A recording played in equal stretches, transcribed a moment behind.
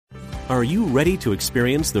Are you ready to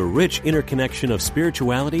experience the rich interconnection of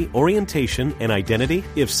spirituality, orientation, and identity?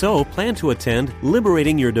 If so, plan to attend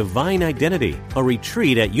Liberating Your Divine Identity, a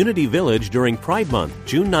retreat at Unity Village during Pride Month,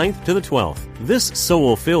 June 9th to the 12th. This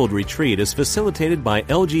soul-filled retreat is facilitated by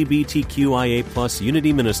LGBTQIA+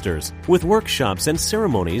 Unity ministers, with workshops and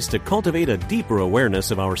ceremonies to cultivate a deeper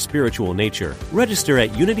awareness of our spiritual nature. Register at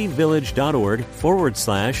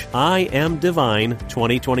unityvillage.org/I Am Divine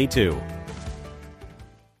 2022.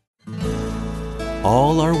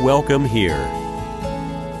 All are welcome here.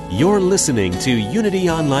 You're listening to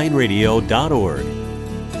UnityOnlineRadio.org,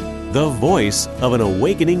 the voice of an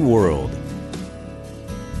awakening world.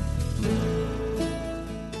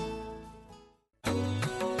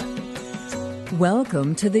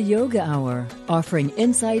 Welcome to the Yoga Hour, offering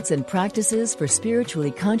insights and practices for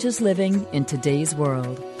spiritually conscious living in today's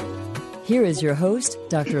world. Here is your host,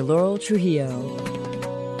 Dr. Laurel Trujillo.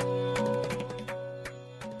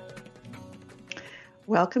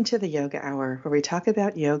 Welcome to the Yoga Hour, where we talk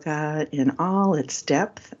about yoga in all its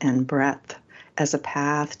depth and breadth as a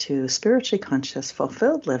path to spiritually conscious,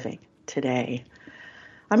 fulfilled living today.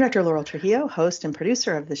 I'm Dr. Laurel Trujillo, host and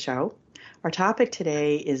producer of the show. Our topic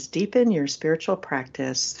today is Deepen Your Spiritual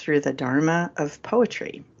Practice Through the Dharma of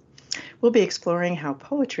Poetry. We'll be exploring how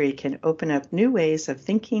poetry can open up new ways of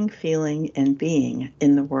thinking, feeling, and being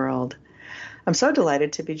in the world. I'm so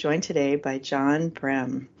delighted to be joined today by John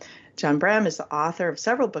Brehm. John Brehm is the author of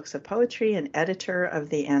several books of poetry and editor of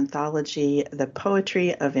the anthology The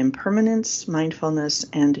Poetry of Impermanence, Mindfulness,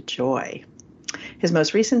 and Joy. His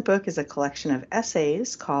most recent book is a collection of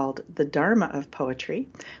essays called The Dharma of Poetry,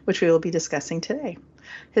 which we will be discussing today.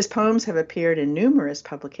 His poems have appeared in numerous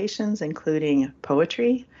publications, including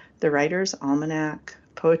Poetry, The Writer's Almanac,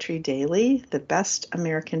 Poetry Daily, The Best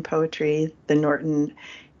American Poetry, The Norton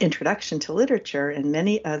Introduction to Literature, and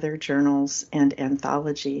many other journals and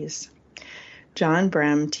anthologies. John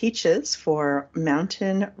Brehm teaches for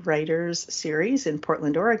Mountain Writers Series in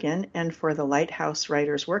Portland, Oregon, and for the Lighthouse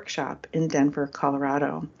Writers Workshop in Denver,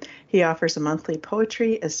 Colorado. He offers a monthly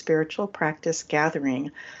Poetry as Spiritual Practice gathering,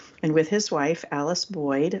 and with his wife, Alice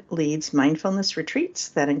Boyd, leads mindfulness retreats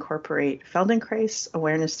that incorporate Feldenkrais,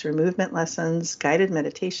 awareness through movement lessons, guided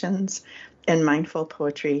meditations, and mindful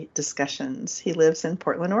poetry discussions. He lives in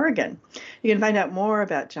Portland, Oregon. You can find out more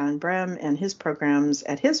about John Brehm and his programs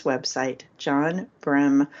at his website,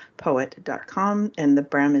 johnbrehmpoet.com, and the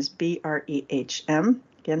Brehm is B-R-E-H-M.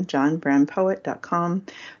 Again, johnbrehmpoet.com.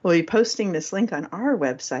 We'll be posting this link on our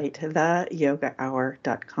website,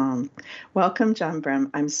 theyogahour.com. Welcome, John Brehm.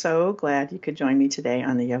 I'm so glad you could join me today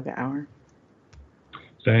on the Yoga Hour.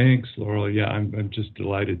 Thanks, Laurel. Yeah, I'm just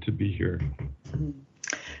delighted to be here.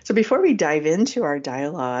 So before we dive into our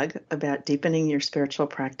dialogue about deepening your spiritual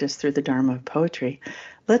practice through the Dharma of poetry,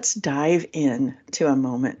 let's dive into a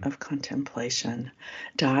moment of contemplation.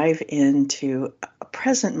 Dive into a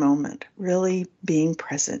present moment, really being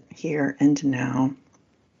present here and now.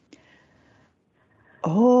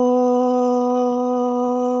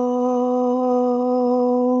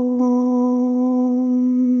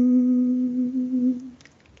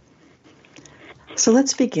 So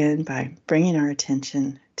let's begin by bringing our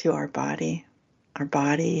attention to our body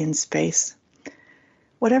in space.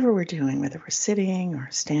 Whatever we're doing, whether we're sitting or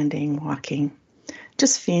standing, walking,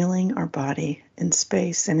 just feeling our body in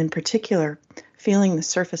space, and in particular, feeling the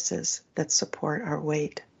surfaces that support our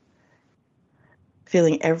weight.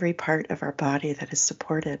 Feeling every part of our body that is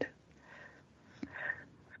supported.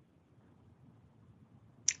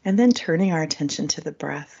 And then turning our attention to the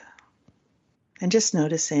breath. And just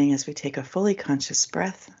noticing as we take a fully conscious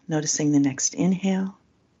breath, noticing the next inhale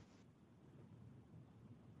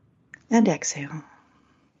and exhale.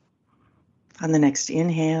 On the next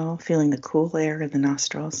inhale, feeling the cool air in the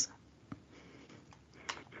nostrils.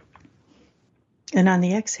 And on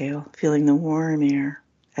the exhale, feeling the warm air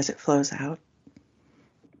as it flows out.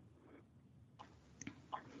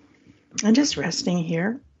 And just resting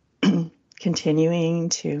here, continuing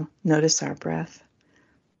to notice our breath.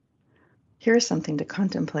 Here's something to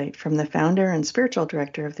contemplate from the founder and spiritual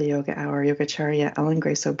director of the Yoga Hour, Yogacharya Ellen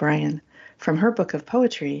Grace O'Brien, from her book of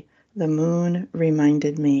poetry, The Moon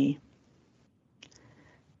Reminded Me.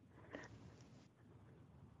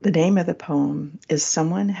 The name of the poem is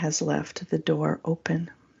Someone Has Left the Door Open.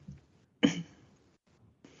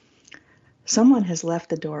 Someone has left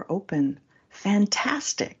the door open.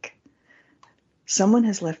 Fantastic. Someone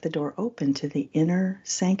has left the door open to the inner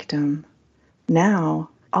sanctum. Now,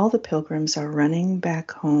 all the pilgrims are running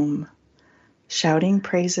back home, shouting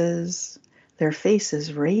praises, their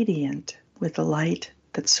faces radiant with the light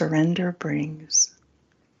that surrender brings.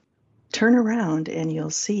 Turn around and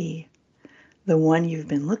you'll see The one you've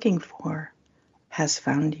been looking for has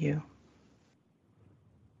found you.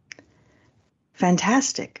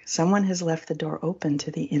 Fantastic. Someone has left the door open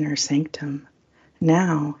to the inner sanctum.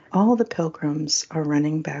 Now, all the pilgrims are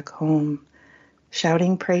running back home,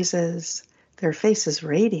 shouting praises, their faces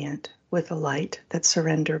radiant with the light that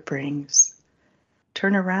surrender brings.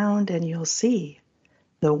 Turn around and you'll see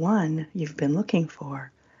the one you've been looking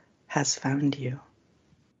for has found you.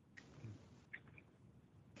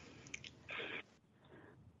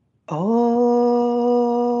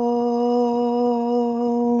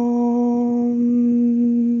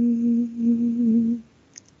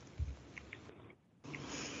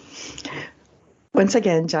 Once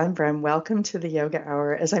again, John Brehm, welcome to the Yoga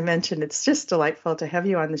Hour. As I mentioned, it's just delightful to have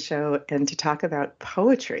you on the show and to talk about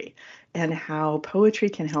poetry and how poetry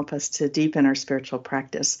can help us to deepen our spiritual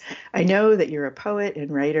practice. I know that you're a poet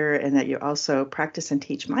and writer and that you also practice and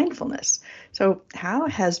teach mindfulness. So how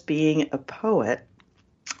has being a poet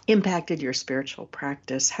impacted your spiritual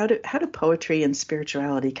practice? How do poetry and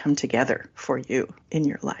spirituality come together for you in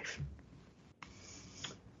your life?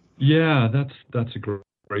 Yeah, that's a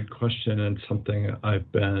great question, and something I've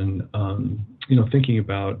been thinking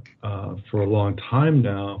about for a long time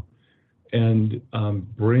now, and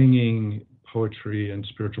bringing poetry and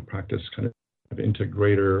spiritual practice kind of into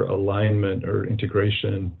greater alignment or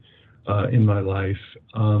integration in my life.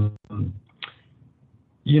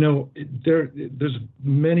 There's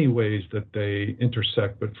many ways that they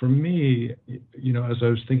intersect, but for me, as I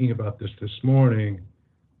was thinking about this morning,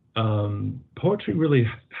 poetry really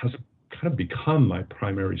has kind of become my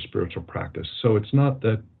primary spiritual practice. So it's not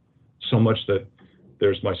that so much that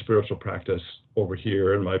there's my spiritual practice over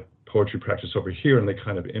here and my poetry practice over here, and they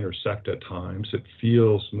kind of intersect at times. It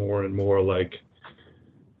feels more and more like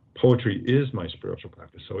poetry is my spiritual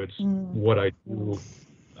practice. So it's what I do.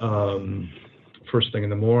 First thing in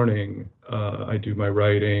the morning, I do my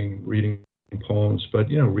writing, reading poems, but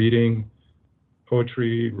reading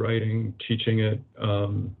poetry, writing, teaching it,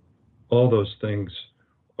 all those things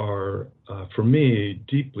are, for me,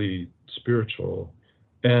 deeply spiritual.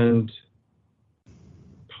 And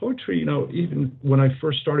poetry, even when I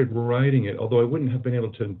first started writing it, although I wouldn't have been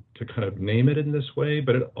able to kind of name it in this way,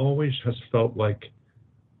 but it always has felt like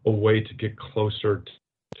a way to get closer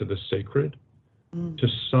to the sacred, to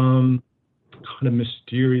some kind of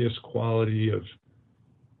mysterious quality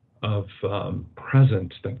of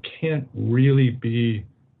presence that can't really be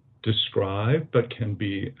described, but can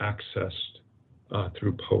be accessed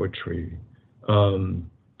through poetry.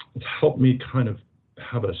 It's helped me kind of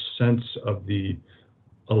have a sense of the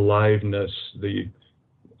aliveness,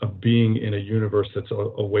 of being in a universe that's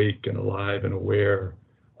awake and alive and aware,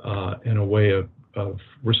 and a way of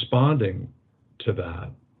responding to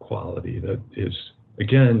that quality that is,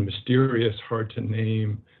 again, mysterious, hard to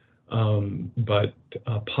name, but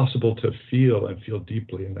possible to feel and feel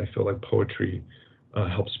deeply. And I feel like poetry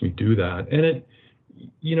helps me do that. And it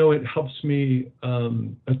helps me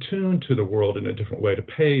attune to the world in a different way, to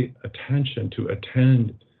pay attention, to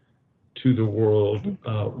attend to the world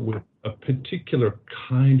with a particular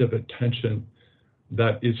kind of attention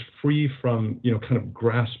that is free from, kind of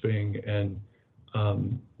grasping and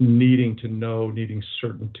needing to know, needing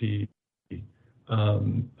certainty,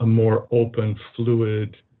 a more open,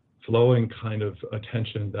 fluid, flowing kind of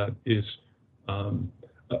attention that is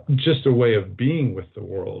just a way of being with the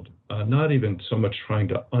world, not even so much trying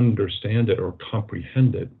to understand it or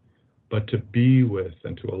comprehend it, but to be with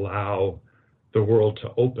and to allow the world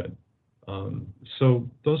to open. So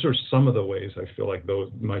those are some of the ways I feel like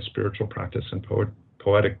my spiritual practice and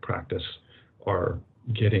poetic practice are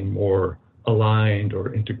getting more aligned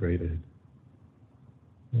or integrated.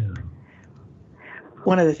 Yeah.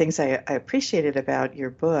 One of the things I appreciated about your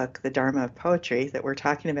book, The Dharma of Poetry, that we're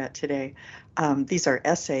talking about today, these are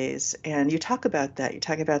essays, and you talk about that. You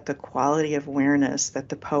talk about the quality of awareness that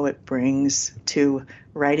the poet brings to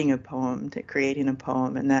writing a poem, to creating a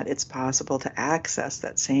poem, and that it's possible to access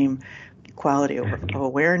that same quality of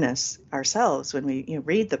awareness ourselves when we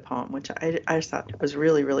read the poem, which I just thought was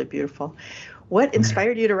really, really beautiful. What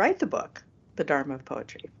inspired you to write the book, The Dharma of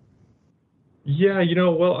Poetry? Yeah,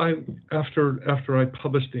 after I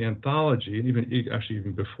published the anthology, and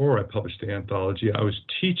even before I published the anthology, I was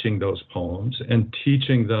teaching those poems and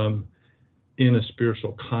teaching them in a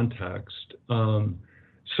spiritual context.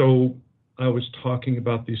 So I was talking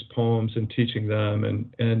about these poems and teaching them,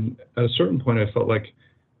 and at a certain point I felt like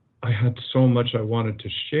I had so much I wanted to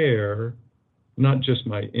share, not just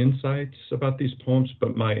my insights about these poems,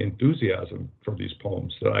 but my enthusiasm for these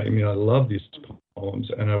poems. I love these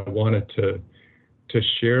poems, and I wanted to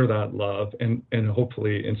share that love and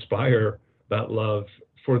hopefully inspire that love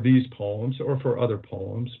for these poems or for other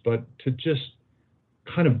poems, but to just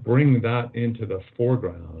kind of bring that into the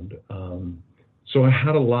foreground. So I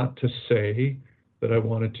had a lot to say that I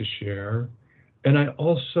wanted to share. And I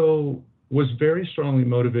also was very strongly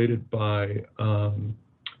motivated by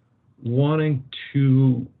wanting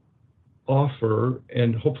to offer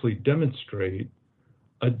and hopefully demonstrate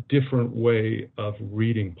a different way of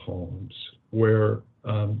reading poems where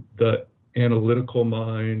the analytical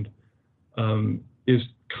mind is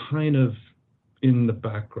kind of in the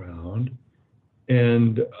background,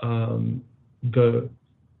 and the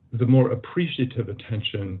more appreciative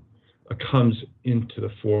attention comes into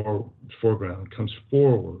the foreground, comes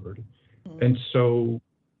forward. Mm-hmm. And so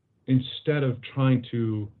instead of trying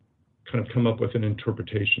to kind of come up with an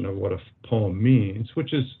interpretation of what a poem means,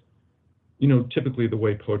 which is, typically the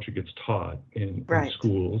way poetry gets taught in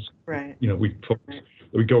schools. Right.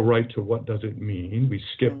 We go right to what does it mean. We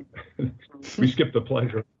skip we skip the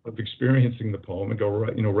pleasure of experiencing the poem and go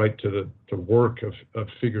right to the work of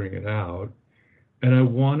figuring it out. And I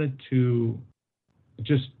wanted to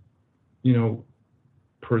just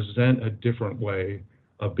present a different way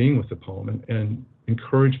of being with the poem and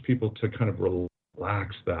encourage people to kind of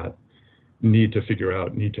relax that need to figure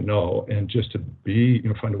out, need to know, and just to be,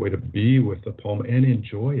 find a way to be with the poem and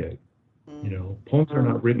enjoy it. Poems are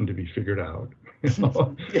not written to be figured out. That's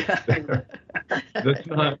not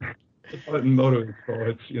what motivates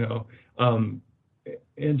poets,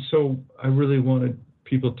 And so I really wanted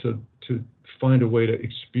people to find a way to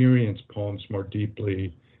experience poems more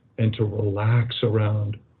deeply and to relax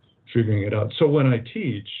around figuring it out. So when I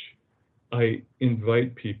teach, I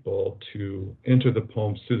invite people to enter the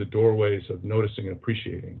poems through the doorways of noticing and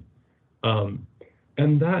appreciating.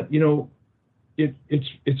 And that,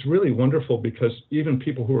 it's really wonderful because even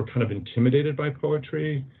people who are kind of intimidated by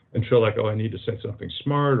poetry and feel like, oh, I need to say something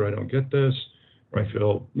smart, or I don't get this, or I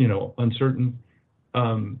feel, uncertain,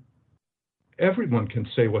 everyone can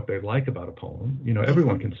say what they like about a poem.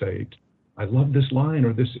 Everyone can say, I love this line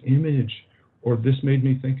or this image, or this made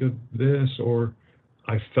me think of this, or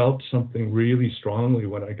I felt something really strongly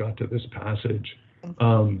when I got to this passage.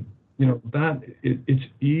 It's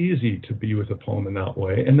easy to be with a poem in that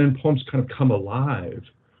way. And then poems kind of come alive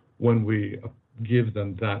when we give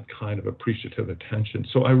them that kind of appreciative attention.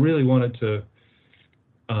 So I really wanted to,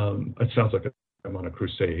 it sounds like I'm on a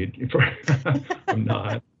crusade. I'm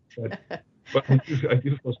not. But I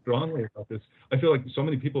do feel strongly about this. I feel like so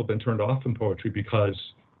many people have been turned off from poetry because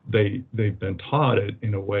they've been taught it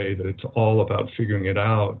in a way that it's all about figuring it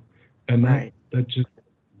out, and that just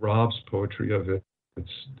robs poetry of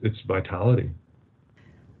its vitality.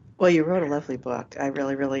 Well, you wrote a lovely book. I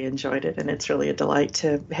really, really enjoyed it, and it's really a delight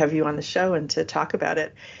to have you on the show and to talk about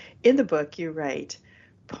it. In the book, you write,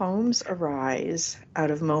 poems arise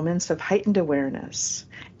out of moments of heightened awareness,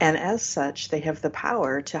 and as such, they have the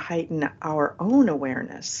power to heighten our own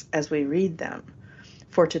awareness as we read them.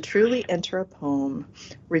 For to truly enter a poem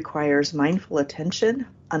requires mindful attention,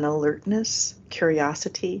 an alertness,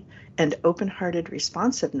 curiosity, and open-hearted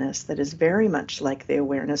responsiveness that is very much like the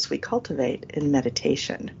awareness we cultivate in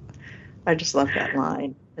meditation. I just love that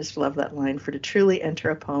line. I just love that line. For to truly enter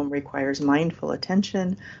a poem requires mindful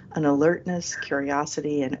attention, an alertness,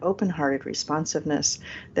 curiosity, and open-hearted responsiveness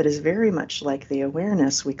that is very much like the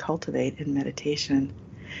awareness we cultivate in meditation.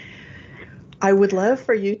 I would love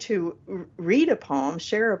for you to read a poem,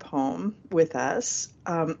 share a poem with us,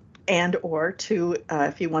 and or to,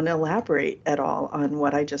 if you want to elaborate at all on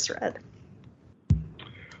what I just read.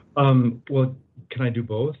 Well, can I do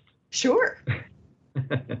both? Sure.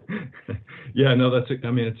 Yeah, no,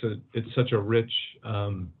 it's such a rich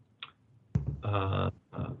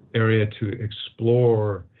area to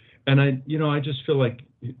explore. And I just feel like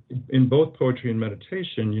in both poetry and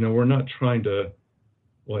meditation, we're not trying to,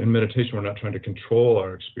 in meditation, we're not trying to control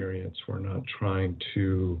our experience. We're not trying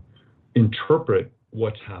to interpret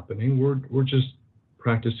what's happening. We're just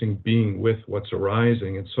practicing being with what's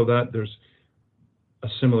arising. And so that there's a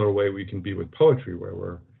similar way we can be with poetry,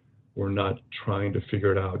 where we're not trying to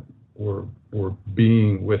figure it out. We're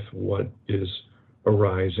being with what is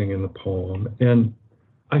arising in the poem. And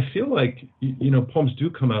I feel like, poems do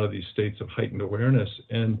come out of these states of heightened awareness,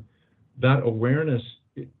 and that awareness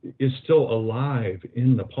is still alive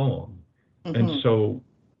in the poem. Mm-hmm. And so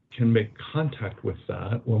can make contact with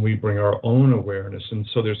that when we bring our own awareness. And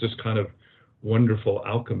so there's this kind of wonderful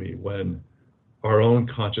alchemy when our own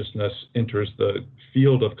consciousness enters the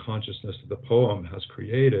field of consciousness that the poem has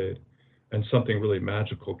created, and something really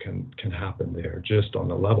magical can happen there, just on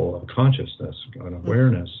the level of consciousness and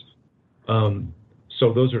awareness.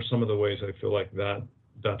 So those are some of the ways I feel like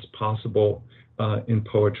that's possible in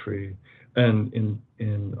poetry. and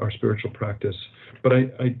in our spiritual practice. But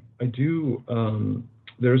I do,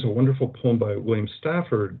 there's a wonderful poem by William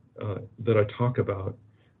Stafford that I talk about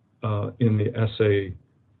in the essay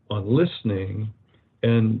on listening,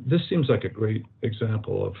 and this seems like a great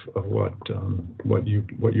example of what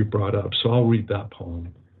you brought up. So I'll read that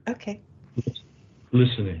poem. Okay.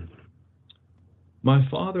 Listening. My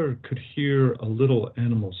father could hear a little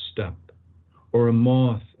animal step, or a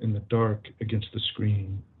moth in the dark against the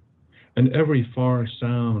screen, and every far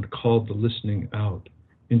sound called the listening out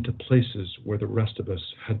into places where the rest of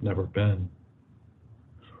us had never been.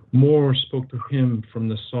 More spoke to him from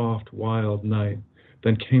the soft, wild night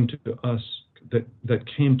than came to us, that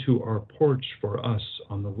came to our porch for us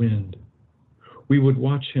on the wind. We would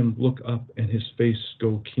watch him look up and his face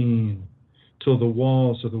go keen, till the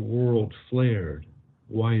walls of the world flared,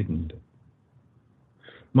 widened.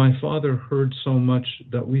 My father heard so much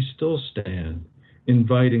that we still stand,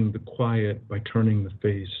 inviting the quiet by turning the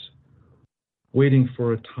face, waiting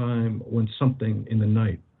for a time when something in the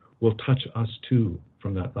night will touch us too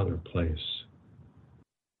from that other place.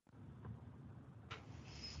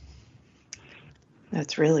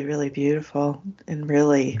 That's really, really beautiful, and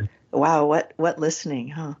really, wow, what listening,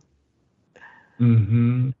 huh?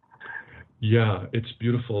 Mm-hmm. Yeah, it's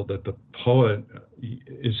beautiful that the poet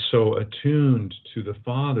is so attuned to the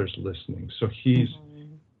father's listening. So he's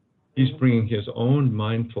bringing his own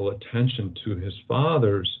mindful attention to his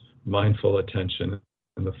father's mindful attention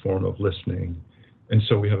in the form of listening. And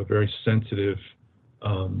so we have a very sensitive,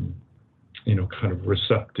 kind of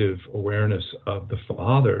receptive awareness of the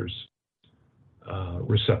father's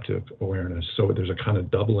receptive awareness. So there's a kind of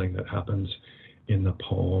doubling that happens in the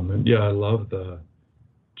poem. And yeah, I love the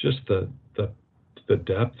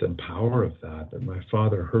depth and power of that my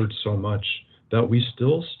father heard so much that we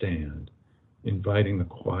still stand, inviting the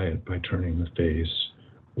quiet by turning the face,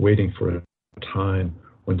 waiting for a time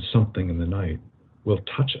when something in the night will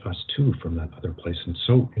touch us too from that other place. And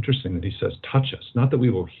so interesting that he says touch us, not that we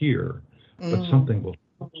will hear, but something will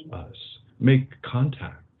touch us, make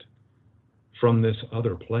contact from this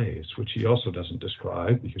other place, which he also doesn't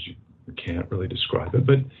describe because you can't really describe it.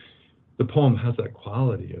 But the poem has that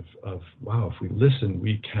quality of wow, if we listen,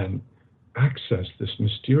 we can access this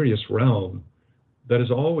mysterious realm that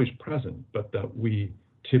is always present, but that we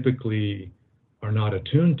typically are not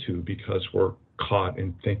attuned to because we're caught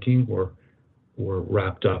in thinking, we're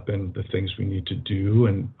wrapped up in the things we need to do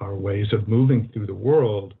and our ways of moving through the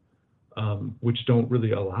world, which don't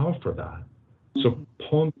really allow for that. So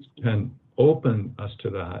poems can open us to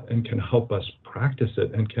that and can help us practice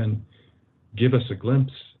it and can give us a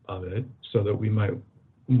glimpse of it so that we might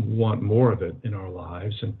want more of it in our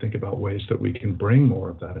lives and think about ways that we can bring more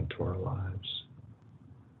of that into our lives.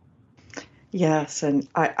 Yes, and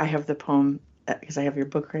I have the poem because I have your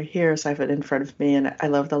book right here, so I have it in front of me, and I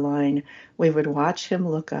love the line, we would watch him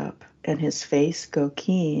look up and his face go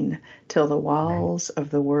keen till the walls of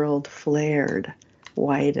the world flared,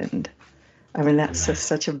 widened. I mean, that's just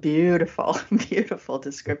such a beautiful, beautiful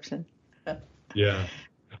description. Yeah,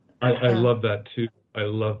 I love that too. I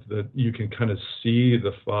love that you can kind of see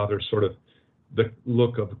the father sort of the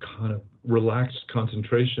look of kind of relaxed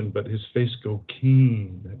concentration, but his face go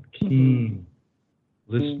keen, that keen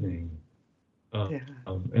listening. And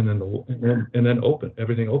then open,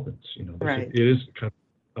 everything opens, Right. It is kind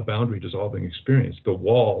of a boundary dissolving experience. The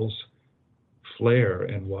walls flare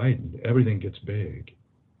and widen, everything gets big.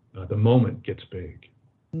 The moment gets big.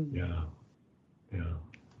 Yeah.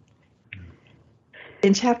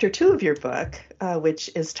 In chapter 2 of your book, which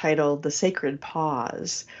is titled The Sacred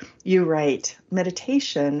Pause, you write,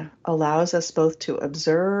 meditation allows us both to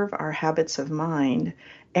observe our habits of mind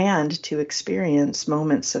and to experience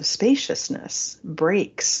moments of spaciousness,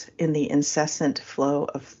 breaks in the incessant flow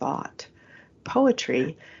of thought.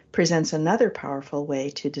 Poetry presents another powerful way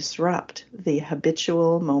to disrupt the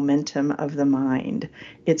habitual momentum of the mind,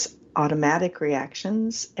 its automatic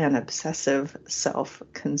reactions and obsessive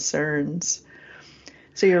self-concerns.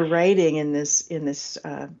 So you're writing in this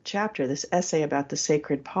chapter, this essay about the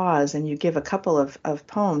sacred pause, and you give a couple of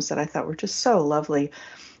poems that I thought were just so lovely.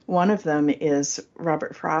 One of them is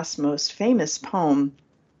Robert Frost's most famous poem,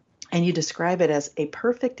 and you describe it as a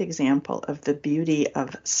perfect example of the beauty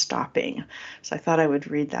of stopping. So I thought I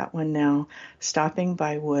would read that one now. Stopping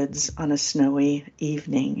by woods on a snowy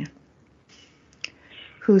evening.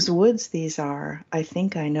 Whose woods these are, I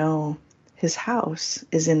think I know. His house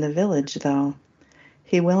is in the village, though.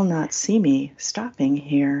 He will not see me stopping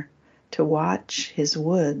here to watch his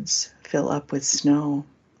woods fill up with snow.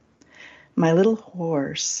 My little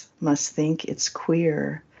horse must think it's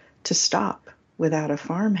queer to stop without a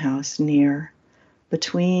farmhouse near,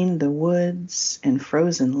 between the woods and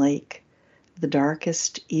frozen lake, the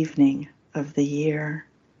darkest evening of the year.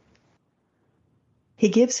 He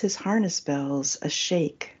gives his harness bells a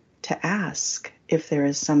shake to ask if there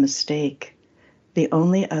is some mistake. The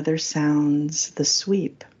only other sounds the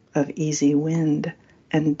sweep of easy wind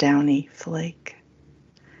and downy flake.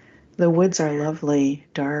 The woods are lovely,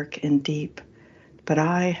 dark and deep, but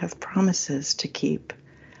I have promises to keep,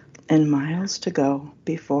 and miles to go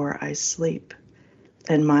before I sleep,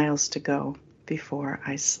 and miles to go before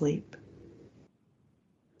I sleep.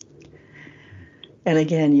 And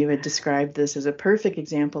again, you had described this as a perfect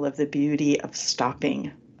example of the beauty of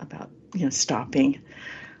stopping, stopping.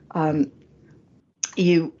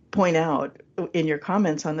 You point out in your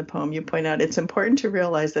comments on the poem, you point out it's important to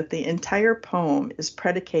realize that the entire poem is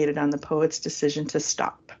predicated on the poet's decision to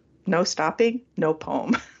stop. No stopping, no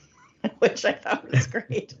poem, which I thought was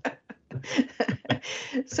great.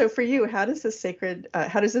 So for you, how does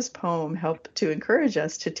this poem help to encourage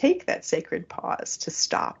us to take that sacred pause, to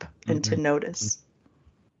stop and to notice?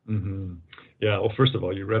 Mm-hmm. Yeah, well, first of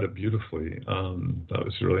all, you read it beautifully. That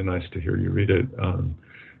was really nice to hear you read it.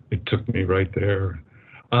 It took me right there.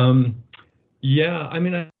 Yeah, I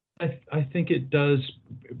mean, I think it does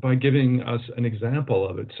by giving us an example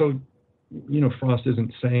of it. So, Frost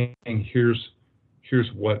isn't saying here's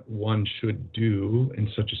what one should do in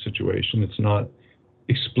such a situation. It's not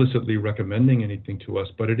explicitly recommending anything to us,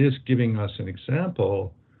 but it is giving us an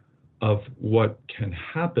example of what can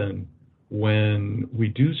happen when we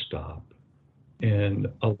do stop and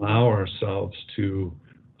allow ourselves to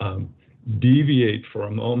deviate for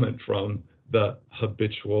a moment from the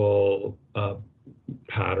habitual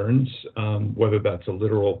patterns, whether that's a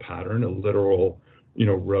literal pattern, a literal,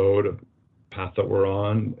 road, a path that we're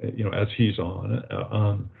on, as he's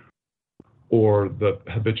on, or the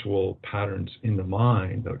habitual patterns in the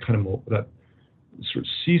mind, that sort of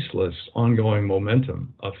ceaseless, ongoing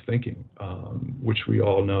momentum of thinking, which we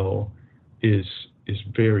all know is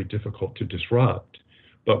very difficult to disrupt.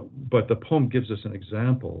 But the poem gives us an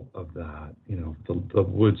example of that. The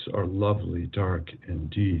woods are lovely, dark, and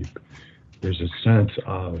deep. There's a sense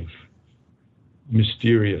of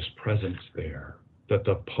mysterious presence there that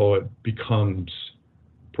the poet becomes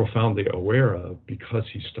profoundly aware of because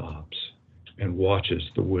he stops and watches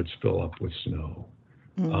the woods fill up with snow.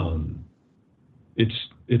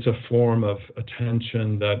 It's a form of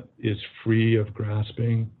attention that is free of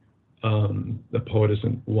grasping. The poet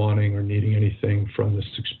isn't wanting or needing anything from this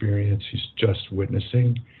experience. He's just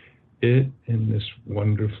witnessing it in this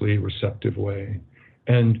wonderfully receptive way.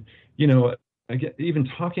 And, even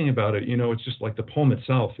talking about it, it's just like the poem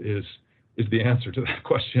itself is the answer to that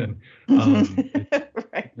question.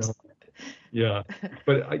 Right. Yeah.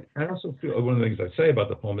 But I also feel one of the things I say about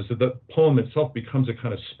the poem is that the poem itself becomes a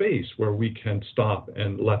kind of space where we can stop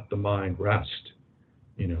and let the mind rest.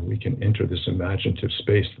 We can enter this imaginative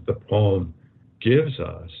space that the poem gives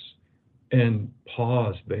us and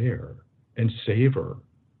pause there and savor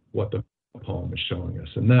what the poem is showing us.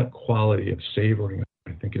 And that quality of savoring,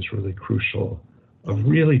 I think, is really crucial, of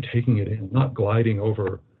really taking it in, not gliding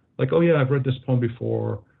over like, oh yeah, I've read this poem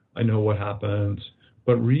before, I know what happens,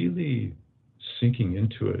 but really sinking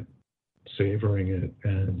into it, savoring it,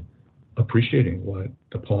 and appreciating what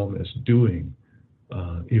the poem is doing,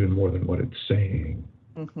 even more than what it's saying.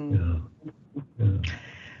 Mm-hmm. Yeah.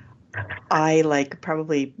 I, like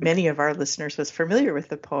probably many of our listeners, was familiar with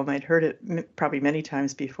the poem. I'd heard it probably many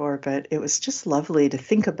times before, but it was just lovely to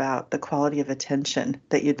think about the quality of attention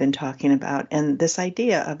that you'd been talking about and this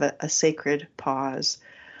idea of a sacred pause.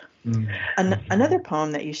 Mm-hmm. Another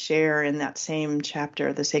poem that you share in that same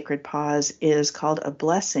chapter, The Sacred Pause, is called A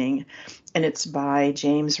Blessing, and it's by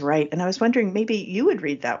James Wright. And I was wondering, maybe you would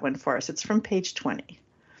read that one for us. It's from page 20.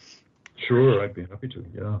 Sure, I'd be happy to,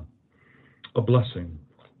 yeah. A Blessing.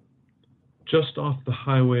 Just off the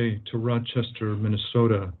highway to Rochester,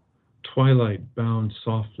 Minnesota, twilight bound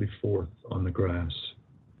softly forth on the grass,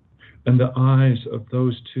 and the eyes of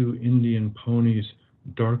those two Indian ponies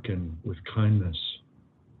darken with kindness.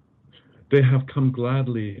 They have come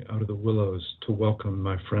gladly out of the willows to welcome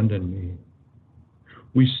my friend and me.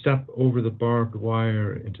 We step over the barbed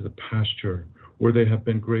wire into the pasture where they have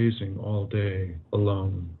been grazing all day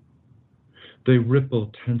alone. They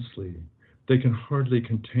ripple tensely. They can hardly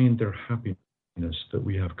contain their happiness that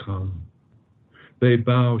we have come. They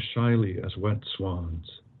bow shyly as wet swans.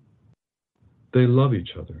 They love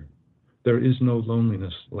each other. There is no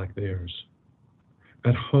loneliness like theirs.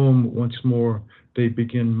 At home once more, they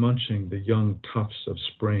begin munching the young tufts of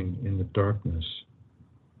spring in the darkness.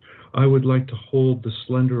 I would like to hold the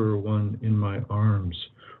slenderer one in my arms,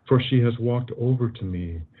 for she has walked over to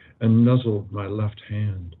me and nuzzled my left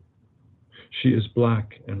hand. She is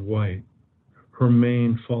black and white. Her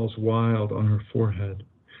mane falls wild on her forehead,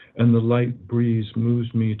 and the light breeze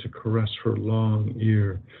moves me to caress her long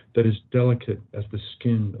ear that is delicate as the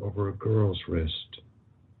skin over a girl's wrist.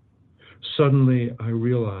 Suddenly, I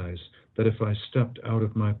realize that if I stepped out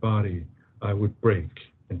of my body, I would break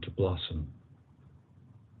into blossom.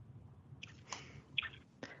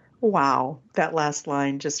 Wow, that last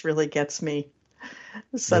line just really gets me.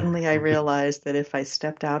 Suddenly, I realized that if I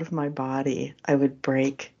stepped out of my body, I would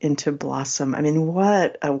break into blossom. I mean,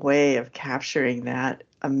 what a way of capturing that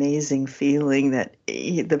amazing feeling that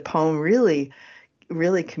the poem really,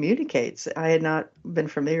 really communicates. I had not been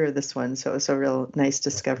familiar with this one, so it was a real nice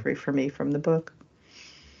discovery for me from the book.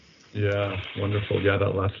 Yeah, wonderful. Yeah,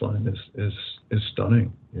 that last line is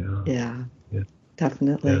stunning. Yeah, yeah.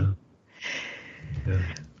 Definitely. Yeah.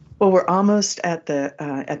 Well, we're almost at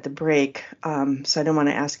the break, so I don't want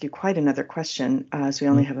to ask you quite another question, as we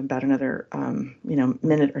only have about another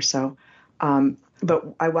minute or so. But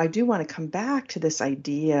I do want to come back to this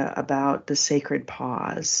idea about the sacred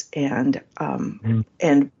pause and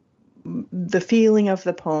the feeling of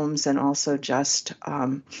the poems, and also just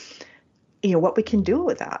what we can do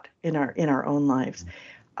with that in our own lives.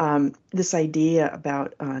 This idea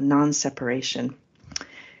about non-separation.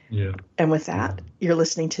 Yeah. And with that, you're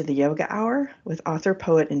listening to the Yoga Hour with author,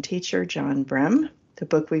 poet, and teacher John Brehm. The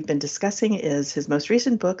book we've been discussing is his most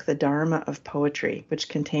recent book, The Dharma of Poetry, which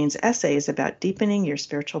contains essays about deepening your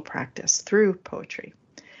spiritual practice through poetry.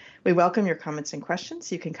 We welcome your comments and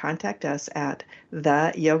questions. You can contact us at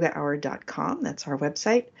theyogahour.com. That's our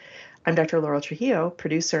website. I'm Dr. Laurel Trujillo,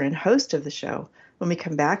 producer and host of the show. When we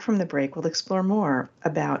come back from the break, we'll explore more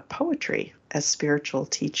about poetry as spiritual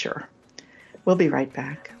teacher. We'll be right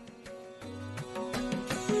back.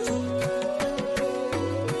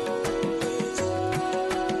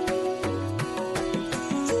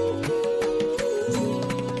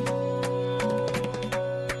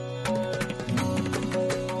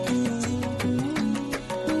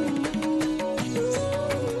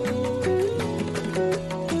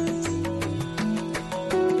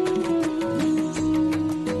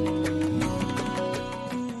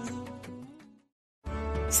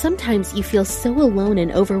 Sometimes you feel so alone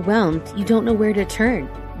and overwhelmed you don't know where to turn.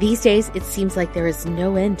 These days, it seems like there is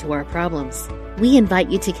no end to our problems. We invite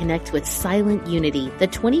you to connect with Silent Unity, the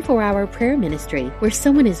 24-hour prayer ministry where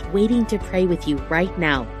someone is waiting to pray with you right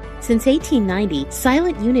now. Since 1890,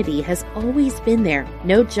 Silent Unity has always been there.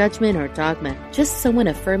 No judgment or dogma, just someone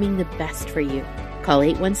affirming the best for you. Call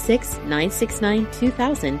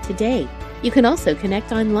 816-969-2000 today. You can also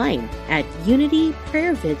connect online at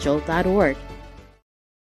unityprayervigil.org.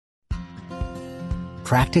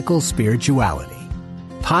 Practical spirituality,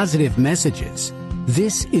 positive messages.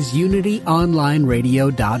 This is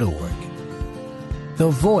UnityOnlineRadio.org, the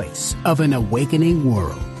voice of an awakening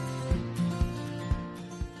world.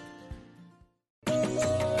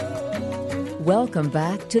 Welcome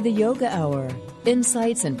back to the Yoga Hour,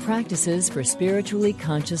 insights and practices for spiritually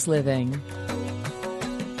conscious living.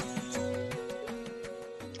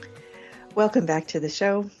 Welcome back to the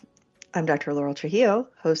show. I'm Dr. Laurel Trujillo,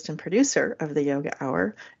 host and producer of the Yoga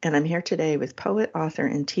Hour, and I'm here today with poet, author,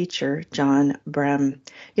 and teacher John Brehm. You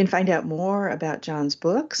can find out more about John's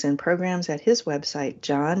books and programs at his website,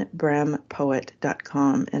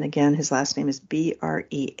 johnbrehmpoet.com. And again, his last name is Brehm,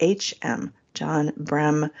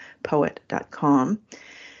 johnbrehmpoet.com.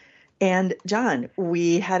 And John,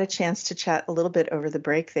 we had a chance to chat a little bit over the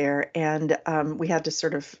break there, and we had to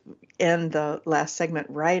sort of end the last segment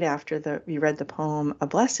right after you read the poem, A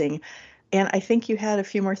Blessing, and I think you had a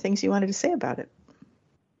few more things you wanted to say about it.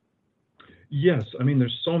 Yes, I mean,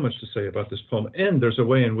 there's so much to say about this poem, and there's a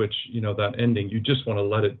way in which, that ending, you just want to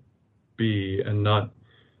let it be and not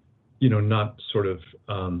sort of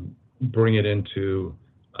bring it into,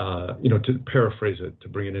 to paraphrase it, to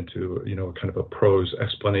bring it into, kind of a prose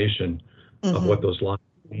explanation of what those lines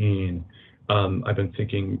mean. I've been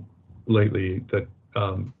thinking lately that,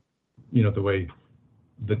 the way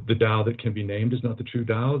the Tao that can be named is not the true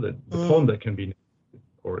Tao, that the poem that can be named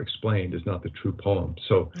or explained is not the true poem.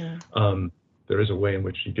 So there is a way in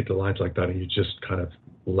which you get to lines like that and you just kind of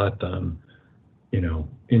let them,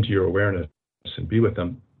 into your awareness and be with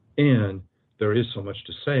them. And there is so much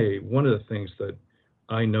to say. One of the things that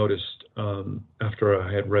I noticed after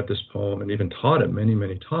I had read this poem and even taught it many,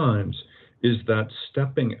 many times is that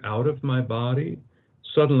stepping out of my body,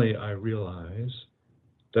 suddenly I realize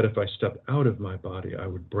that if I step out of my body, I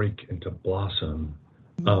would break into blossom.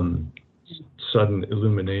 Sudden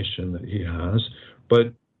illumination that he has.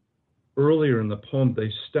 But earlier in the poem, they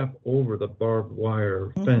step over the barbed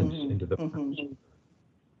wire fence into the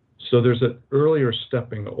So there's an earlier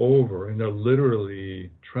stepping over, and they're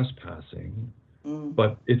literally trespassing,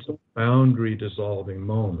 but it's a boundary dissolving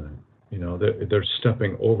moment. They're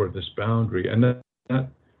stepping over this boundary, and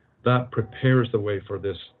that prepares the way for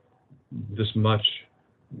this much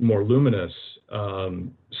more luminous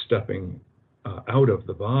stepping out of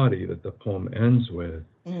the body that the poem ends with.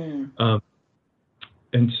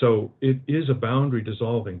 And so it is a boundary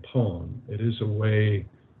dissolving poem. It is a way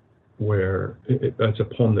where it's a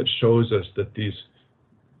poem that shows us that these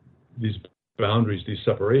boundaries, these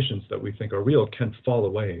separations that we think are real, can fall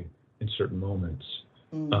away in certain moments.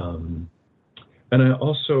 And I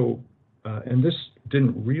also, and this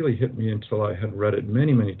didn't really hit me until I had read it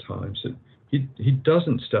many, many times, that he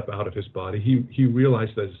doesn't step out of his body. He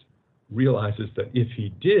realizes that if he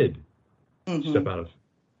did step out of,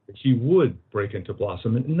 he would break into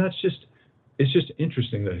blossom. And it's just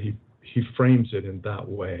interesting that he frames it in that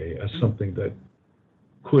way as something that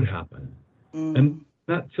could happen. And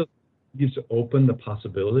that leaves open the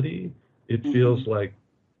possibility. It feels like,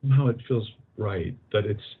 no, it feels right that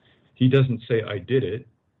he doesn't say I did it,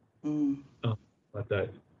 but that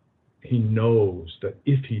he knows that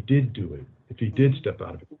if he did do it, if he did step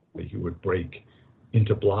out of it, he would break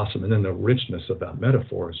into blossom. And then the richness of that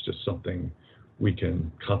metaphor is just something we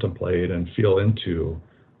can contemplate and feel into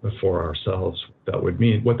for ourselves.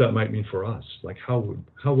 What that might mean for us. Like how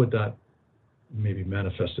would that maybe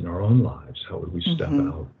manifest in our own lives? How would we step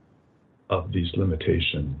out of these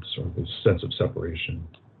limitations or this sense of separation?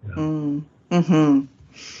 Yeah.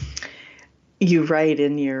 You write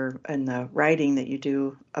in the writing that you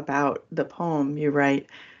do about the poem, you write,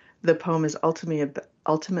 the poem is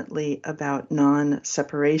ultimately about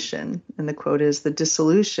non-separation. And the quote is, the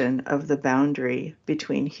dissolution of the boundary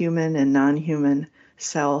between human and non-human,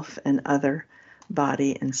 self and other,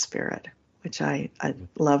 body and spirit, which I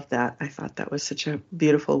love that. I thought that was such a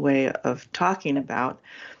beautiful way of talking about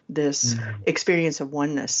this experience of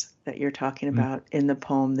oneness that you're talking about in the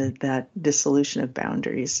poem, that dissolution of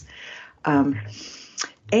boundaries.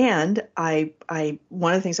 And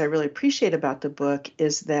one of the things I really appreciate about the book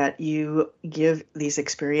is that you give these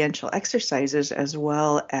experiential exercises as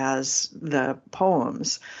well as the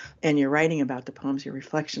poems, and you're writing about the poems, your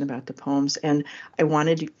reflection about the poems. And I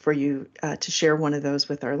wanted for you to share one of those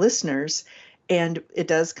with our listeners. And it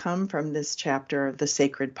does come from this chapter of the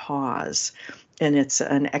sacred pause. And it's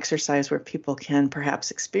an exercise where people can perhaps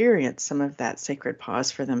experience some of that sacred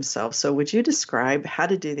pause for themselves. So would you describe how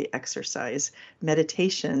to do the exercise,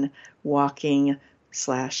 meditation, walking /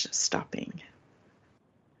 stopping?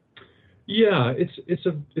 Yeah,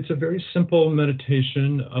 it's a very simple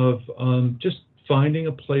meditation of just finding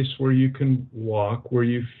a place where you can walk, where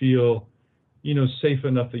you feel, safe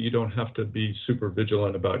enough that you don't have to be super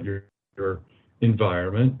vigilant about your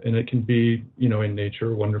environment. And it can be, in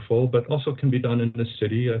nature, wonderful, but also can be done in the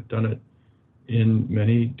city. I've done it in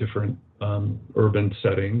many different urban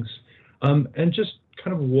settings, and just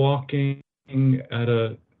kind of walking at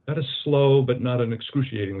a slow, but not an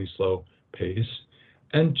excruciatingly slow pace,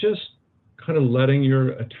 and just kind of letting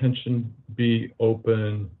your attention be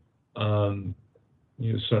open, sort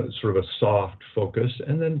of a soft focus,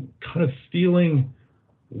 and then kind of feeling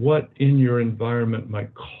what in your environment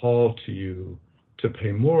might call to you to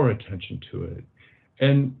pay more attention to it.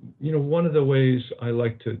 And, one of the ways I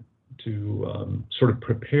like to sort of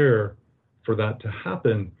prepare for that to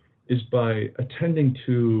happen is by attending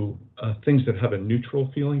to things that have a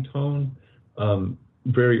neutral feeling tone,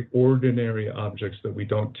 very ordinary objects that we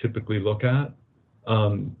don't typically look at.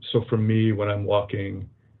 So for me, when I'm walking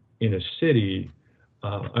in a city,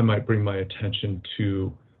 I might bring my attention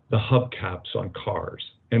to the hubcaps on cars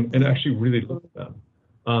and actually really look at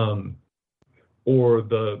them. Or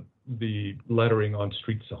the lettering on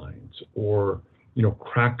street signs, or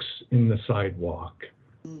cracks in the sidewalk,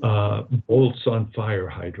 bolts on fire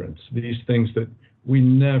hydrants. These things that we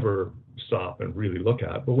never stop and really look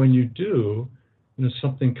at, but when you do,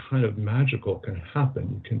 something kind of magical can happen.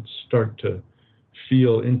 You can start to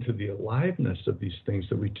feel into the aliveness of these things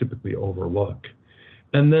that we typically overlook.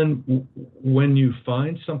 And then when you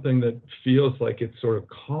find something that feels like it's sort of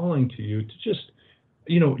calling to you, to just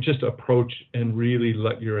approach and really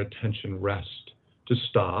let your attention rest, to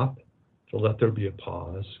stop, to let there be a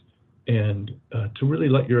pause, and to really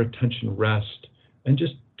let your attention rest, and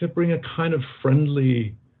just to bring a kind of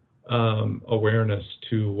friendly awareness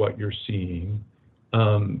to what you're seeing,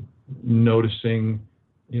 noticing,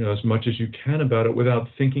 as much as you can about it without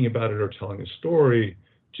thinking about it or telling a story,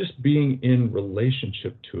 just being in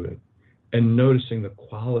relationship to it and noticing the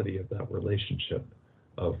quality of that relationship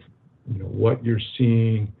of what you're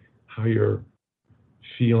seeing, how you're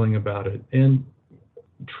feeling about it. And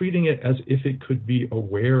treating it as if it could be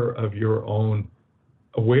aware that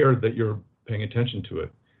you're paying attention to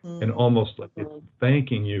it, and almost like it's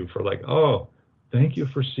thanking you for like, oh, thank you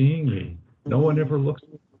for seeing me. No one ever looks at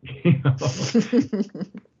me.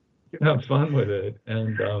 You can have fun with it,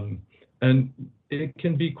 and it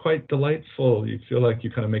can be quite delightful. You feel like you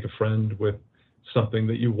kind of make a friend with something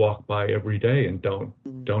that you walk by every day and don't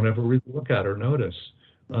ever really look at or notice.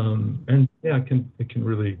 And yeah, it can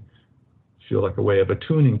really feel like a way of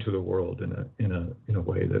attuning to the world in a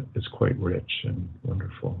way that is quite rich and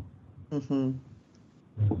wonderful. Mm-hmm.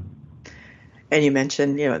 And you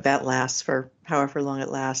mentioned, that lasts for however long it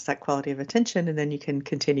lasts, that quality of attention, and then you can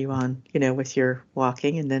continue on, with your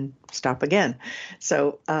walking and then stop again.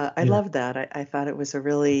 So I love that. I thought it was a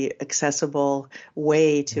really accessible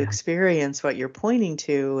way to experience what you're pointing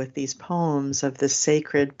to with these poems of the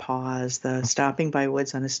sacred pause, the stopping by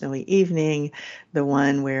woods on a snowy evening, the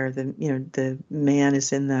one where the man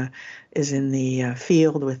is in the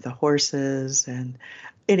field with the horses. And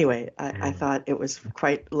anyway, I thought it was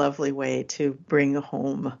quite lovely way to bring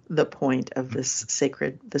home the point of the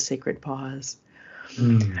sacred pause.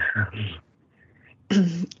 In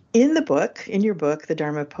your book, The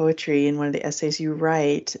Dharma of Poetry, in one of the essays you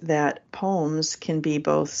write that poems can be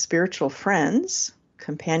both spiritual friends,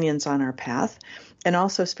 companions on our path, and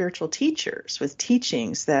also spiritual teachers with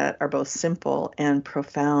teachings that are both simple and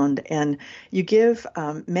profound. And you give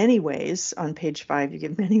many ways, on page 5, you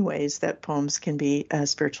give many ways that poems can be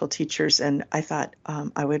spiritual teachers. And I thought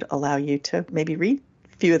I would allow you to maybe read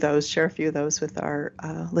a few of those, share a few of those with our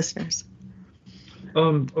listeners.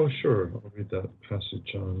 Oh, sure. I'll read that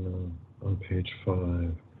passage on page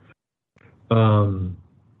 5.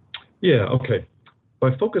 Yeah, okay.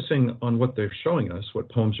 By focusing on what they're showing us, what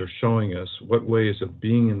poems are showing us, what ways of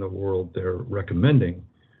being in the world they're recommending,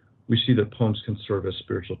 we see that poems can serve as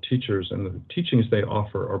spiritual teachers, and the teachings they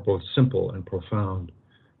offer are both simple and profound.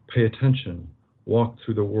 Pay attention, walk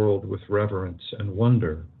through the world with reverence and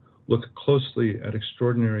wonder, look closely at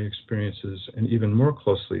extraordinary experiences and even more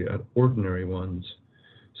closely at ordinary ones.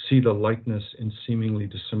 See the likeness in seemingly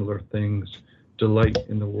dissimilar things, delight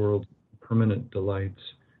in the world's permanent delights,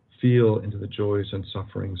 feel into the joys and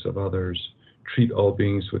sufferings of others, treat all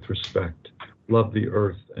beings with respect, love the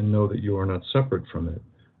earth and know that you are not separate from it.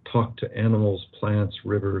 Talk to animals, plants,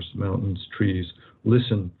 rivers, mountains, trees.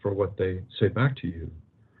 Listen for what they say back to you.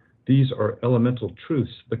 These are elemental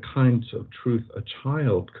truths, the kinds of truth a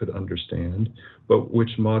child could understand, but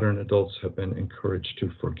which modern adults have been encouraged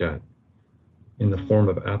to forget. In the form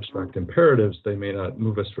of abstract imperatives, they may not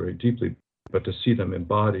move us very deeply, but to see them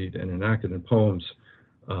embodied and enacted in poems,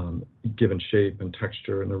 given shape and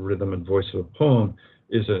texture and the rhythm and voice of a poem,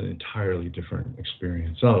 is an entirely different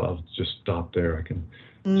experience. I'll just stop there. I can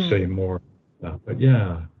say more, but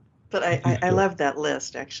yeah. But I love that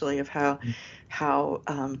list, actually, of how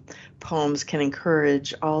poems can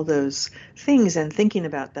encourage all those things, and thinking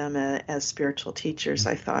about them as spiritual teachers,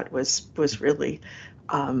 I thought was really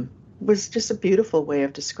was just a beautiful way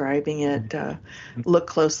of describing it. Look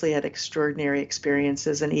closely at extraordinary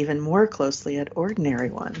experiences and even more closely at ordinary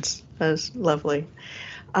ones. That was lovely.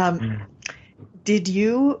 Did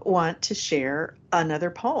you want to share another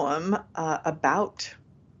poem about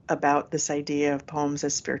this idea of poems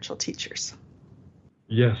as spiritual teachers?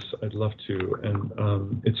 Yes, I'd love to.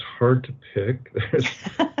 And it's hard to pick.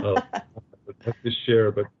 I'd like to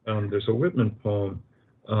share, but there's a Whitman poem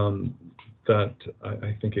that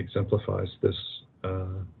I think exemplifies this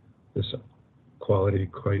quality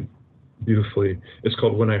quite beautifully. It's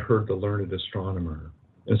called When I Heard the Learned Astronomer.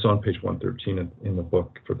 And it's on page 113 in the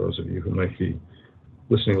book, for those of you who might be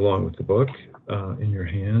listening along with the book in your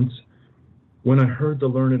hands. When I heard the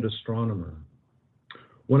learned astronomer.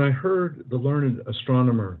 When I heard the learned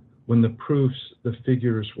astronomer, when the proofs, the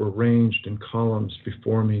figures were ranged in columns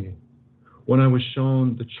before me, when I was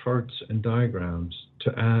shown the charts and diagrams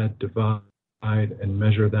to add, divide, and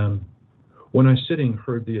measure them, when I sitting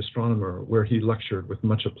heard the astronomer where he lectured with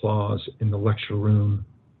much applause in the lecture room,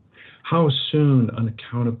 how soon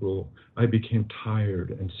unaccountable I became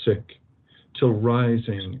tired and sick, till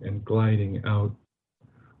rising and gliding out,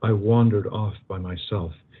 I wandered off by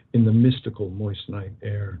myself in the mystical moist night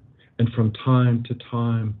air, and from time to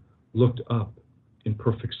time looked up in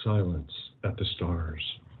perfect silence at the stars.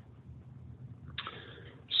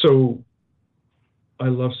 So I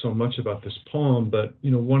love so much about this poem, but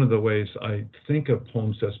one of the ways I think of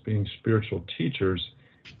poems as being spiritual teachers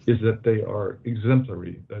is that they are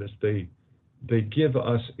exemplary. That is, they give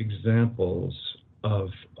us examples of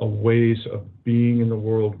ways of being in the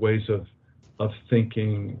world, ways of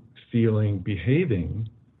thinking, feeling, behaving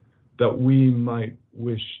that we might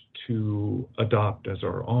wish to adopt as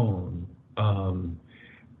our own.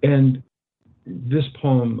 And this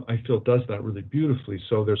poem, I feel, does that really beautifully.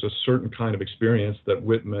 So there's a certain kind of experience that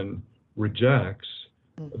Whitman rejects,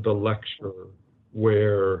 the lecture,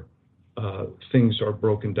 where things are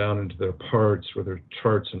broken down into their parts, where there are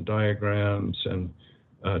charts and diagrams, and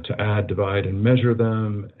to add, divide, and measure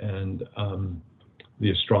them. And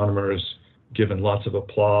the astronomer is given lots of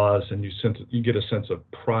applause, and you get a sense of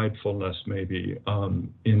pridefulness maybe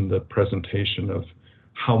in the presentation of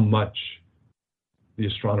how much the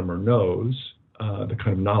astronomer knows, the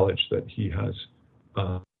kind of knowledge that he has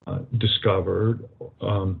discovered.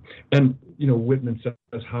 And, Whitman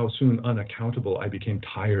says how soon unaccountable I became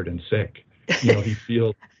tired and sick. He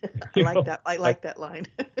feels... I like that line.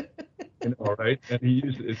 All right. And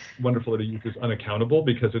it's wonderful that he uses unaccountable,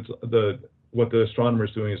 because it's what the astronomer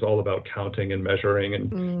is doing is all about counting and measuring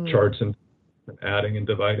and charts and adding and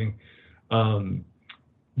dividing.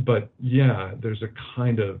 But yeah, there's a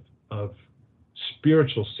kind of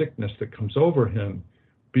spiritual sickness that comes over him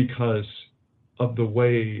because of the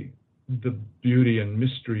way the beauty and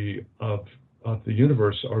mystery of the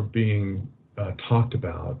universe are being talked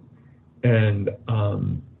about. And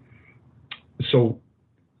so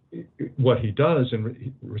what he does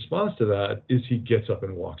in response to that is he gets up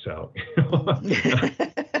and walks out.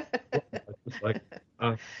 It's like,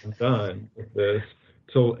 I'm done with this.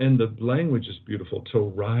 So, and the language is beautiful. Till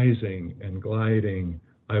rising and gliding,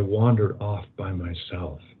 I wandered off by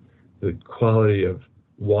myself. The quality of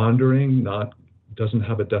wandering doesn't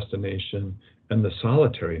have a destination, and the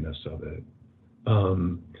solitariness of it.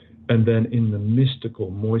 And then in the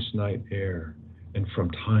mystical, moist night air, and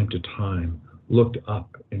from time to time, looked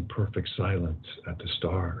up in perfect silence at the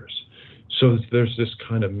stars. So there's this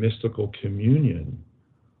kind of mystical communion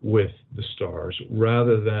with the stars,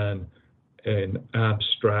 rather than an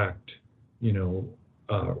abstract,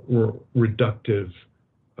 reductive,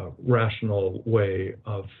 rational way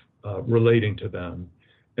of relating to them.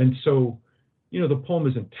 And so, the poem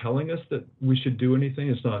isn't telling us that we should do anything.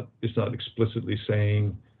 It's not explicitly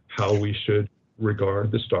saying how we should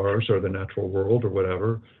regard the stars or the natural world or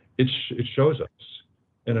whatever. It shows us,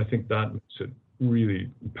 and I think that makes it really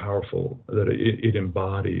powerful, that it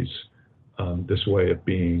embodies this way of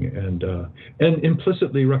being, and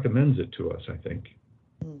implicitly recommends it to us, I think.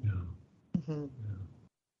 Mm-hmm.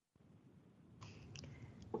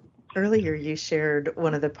 Earlier, you shared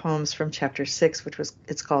one of the poems from chapter 6,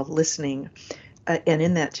 it's called Listening, and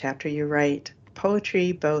in that chapter, you write,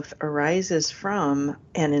 "Poetry both arises from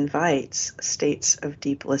and invites states of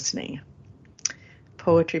deep listening."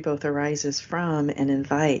 Poetry both arises from and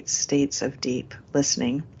invites states of deep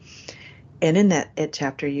listening. And in that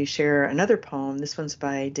chapter, you share another poem. This one's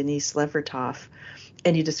by Denise Levertov,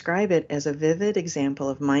 and you describe it as a vivid example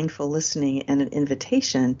of mindful listening and an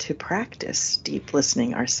invitation to practice deep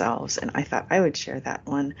listening ourselves. And I thought I would share that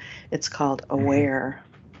one. It's called Aware.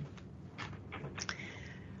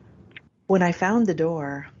 When I found the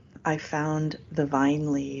door, I found the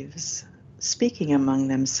vine leaves speaking among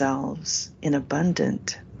themselves in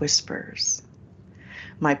abundant whispers.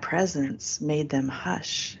 My presence made them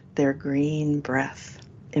hush their green breath,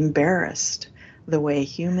 embarrassed the way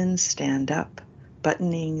humans stand up,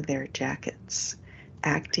 buttoning their jackets,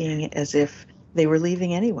 acting as if they were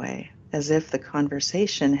leaving anyway, as if the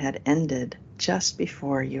conversation had ended just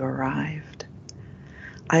before you arrived.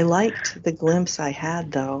 I liked the glimpse I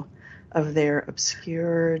had, though, of their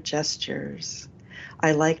obscure gestures.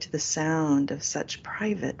 I liked the sound of such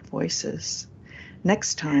private voices.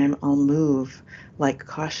 Next time I'll move like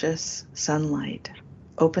cautious sunlight,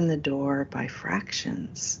 open the door by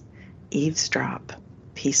fractions, eavesdrop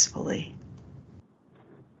peacefully.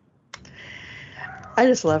 I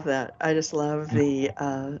just love that. I just love the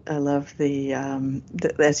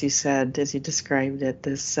as you said, as you described it,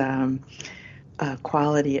 this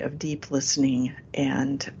quality of deep listening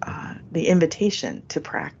and the invitation to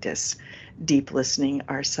practice deep listening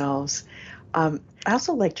ourselves. I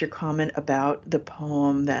also liked your comment about the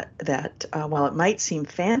poem that while it might seem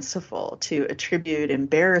fanciful to attribute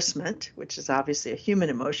embarrassment, which is obviously a human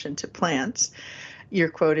emotion, to plants, your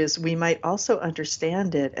quote is, "We might also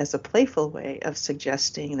understand it as a playful way of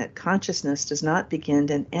suggesting that consciousness does not begin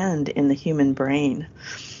and end in the human brain,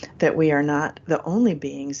 that we are not the only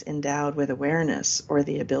beings endowed with awareness or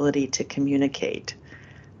the ability to communicate,"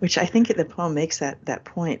 which I think the poem makes that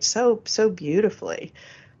point so beautifully.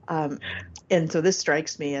 And so this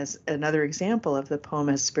strikes me as another example of the poem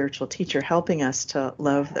as spiritual teacher helping us to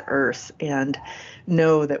love the earth and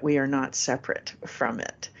know that we are not separate from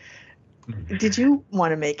it. Did you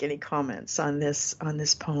want to make any comments on this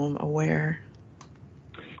poem, Aware?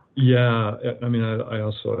 Yeah, I mean, I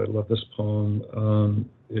love this poem.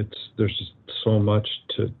 There's just so much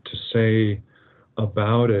to say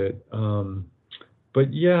about it.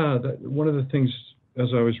 But yeah, one of the things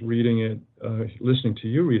as I was reading it, listening to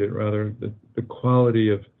you read it rather, the quality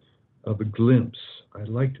of a glimpse. I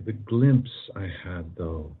liked the glimpse I had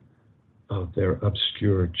though of their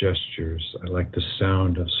obscure gestures. I liked the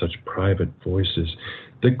sound of such private voices.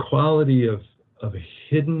 The quality of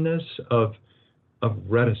hiddenness, of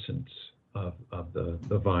reticence of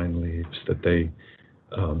the vine leaves that they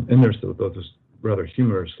and there's those rather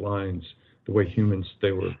humorous lines, the way humans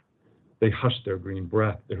they hushed their green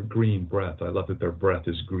breath. I love that their breath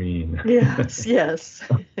is green. Yes, yes.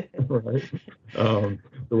 Right. The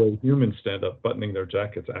way humans stand up, buttoning their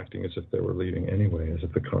jackets, acting as if they were leaving anyway, as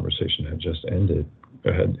if the conversation had just ended,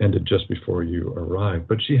 just before you arrived.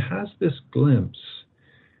 But she has this glimpse,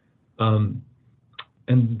 and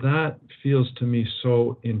that feels to me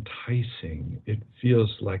so enticing. It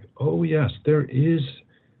feels like, oh yes, there is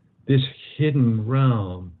this hidden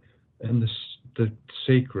realm, and the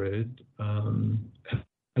sacred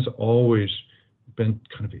has always been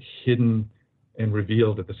kind of hidden and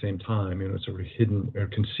revealed at the same time. Sort of hidden or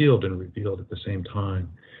concealed and revealed at the same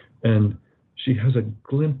time. And she has a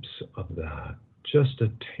glimpse of that, just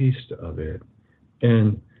a taste of it.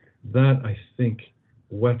 And that, I think,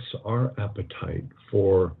 whets our appetite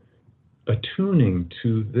for attuning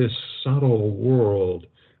to this subtle world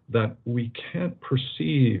that we can't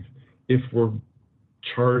perceive if we're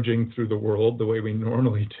charging through the world the way we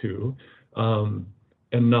normally do,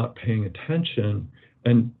 and not paying attention.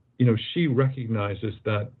 And she recognizes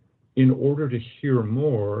that in order to hear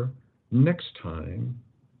more, next time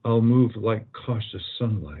I'll move like cautious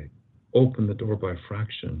sunlight, open the door by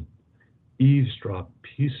fraction, eavesdrop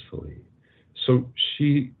peacefully. So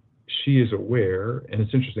she is aware, and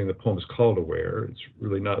it's interesting, the poem is called Aware. It's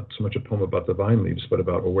really not so much a poem about the vine leaves, but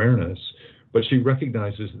about awareness. But she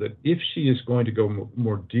recognizes that if she is going to go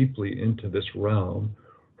more deeply into this realm,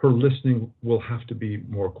 her listening will have to be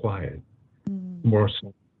more quiet,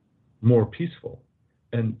 more peaceful,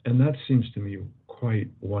 and that seems to me quite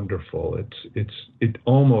wonderful. It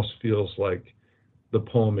almost feels like the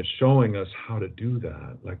poem is showing us how to do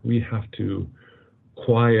that. Like we have to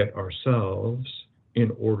quiet ourselves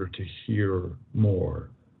in order to hear more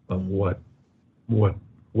of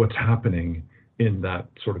what's happening in that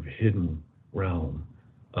sort of hidden realm.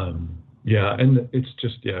 And it's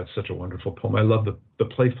such a wonderful poem. I love the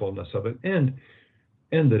playfulness of it, and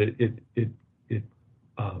that it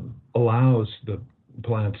allows the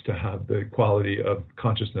plants to have the quality of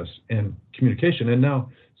consciousness and communication. And now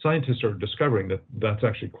scientists are discovering that that's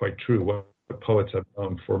actually quite true. What poets have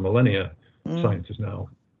known for millennia, science is now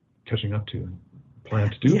catching up to.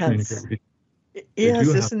 Plants do communicate with each other. Yes,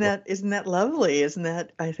 isn't that lovely? Isn't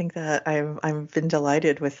that? I think that I've been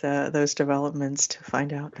delighted with those developments to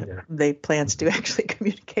find out that plants do actually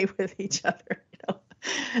communicate with each other.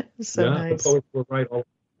 So nice. The poets were right all.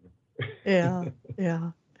 Yeah.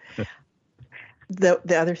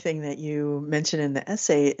 The other thing that you mentioned in the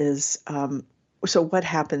essay is so what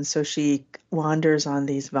happens? So she wanders on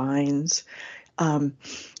these vines,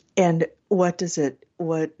 and what does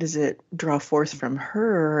it draw forth from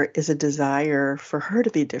her is a desire for her to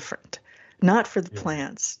be different, not for the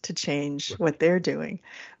plants to change what they're doing,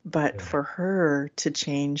 but for her to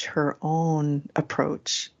change her own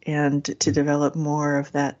approach and to develop more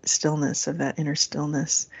of that stillness, of that inner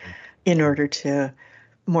stillness, in order to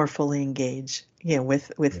more fully engage,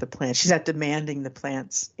 with the plants. She's not demanding the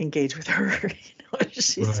plants engage with her.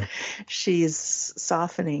 She's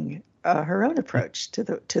softening her own approach to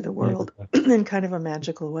the world in kind of a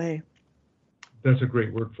magical way. That's a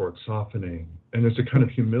great word for it, softening. And there's a kind of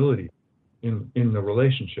humility in the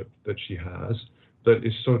relationship that she has that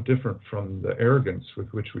is so different from the arrogance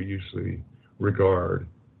with which we usually regard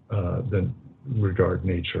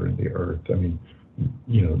nature and the earth. I mean,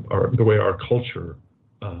 the way our culture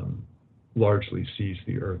largely sees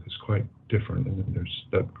the earth is quite different, and then there's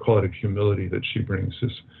that quality of humility that she brings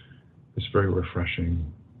is very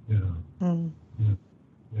refreshing.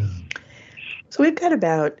 So we've got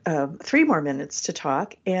about 3 more minutes to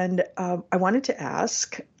talk, and I wanted to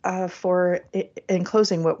ask for, in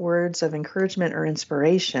closing, what words of encouragement or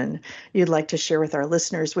inspiration you'd like to share with our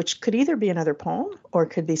listeners, which could either be another poem or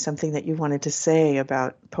could be something that you wanted to say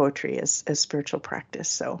about poetry as spiritual practice.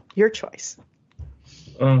 So your choice.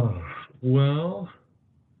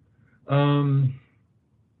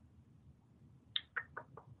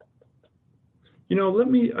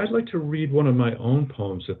 I'd like to read one of my own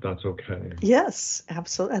poems, if that's okay. Yes,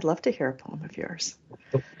 absolutely. I'd love to hear a poem of yours.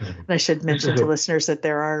 Okay. And I should mention to listeners that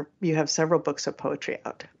you have several books of poetry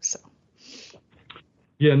out. So.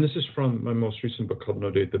 Yeah, and this is from my most recent book called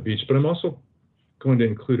No Day at the Beach, but I'm also going to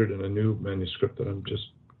include it in a new manuscript that I'm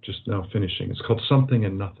just now finishing. It's called Something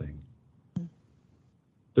and Nothing.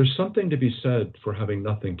 There's something to be said for having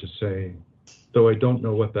nothing to say, though I don't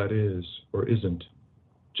know what that is or isn't,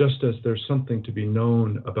 just as there's something to be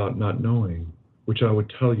known about not knowing, which I would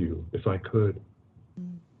tell you if I could.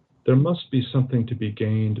 There must be something to be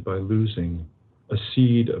gained by losing, a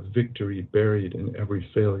seed of victory buried in every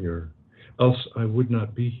failure, else I would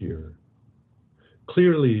not be here.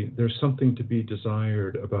 Clearly, there's something to be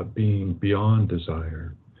desired about being beyond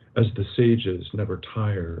desire, as the sages never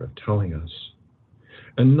tire of telling us.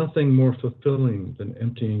 And nothing more fulfilling than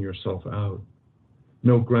emptying yourself out.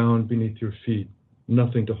 No ground beneath your feet,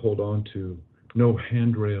 nothing to hold on to, no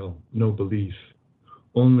handrail, no belief,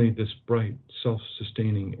 only this bright,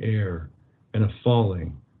 self-sustaining air and a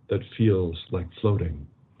falling that feels like floating.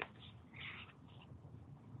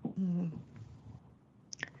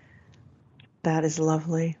 That is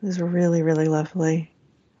lovely. This is really, really lovely.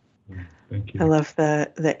 Thank you. I love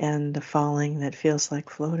the end, the falling that feels like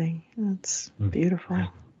floating. It's beautiful.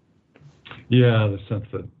 Yeah, the sense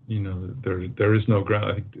that, there is no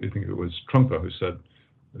ground. I think it was Trungpa who said,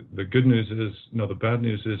 the good news is, the bad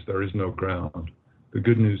news is there is no ground. The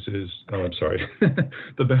good news is, I'm sorry.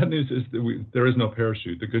 The bad news is that there is no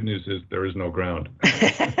parachute. The good news is there is no ground.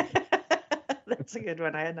 That's a good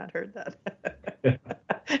one. I had not heard that.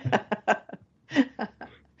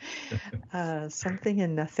 Something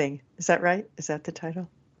and Nothing. Is that right? Is that the title?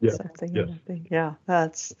 Yeah. Something Yes. and Nothing. Yeah,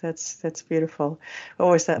 that's beautiful. What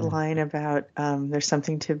was that line about? There's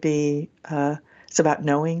something to be. It's about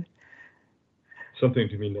knowing. Something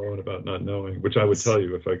to be known about not knowing, which I would tell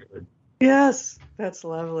you if I could. Yes, that's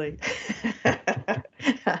lovely.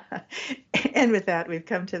 And with that, we've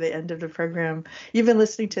come to the end of the program. You've been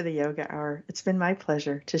listening to the Yoga Hour. It's been my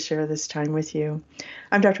pleasure to share this time with you.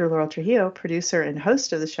 I'm Dr. Laurel Trujillo, producer and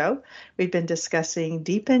host of the show. We've been discussing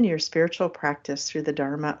Deepen Your Spiritual Practice Through the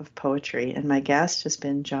Dharma of Poetry. And my guest has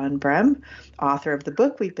been John Brehm, author of the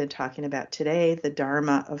book we've been talking about today, The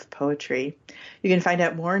Dharma of Poetry. You can find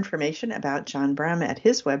out more information about John Brehm at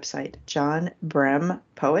his website,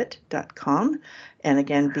 johnbrehmpoet.com. And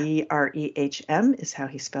again, Brehm is how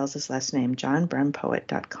he spells his last name,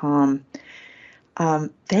 johnbrehmpoet.com.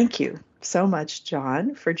 Thank you so much,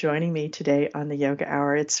 John, for joining me today on the Yoga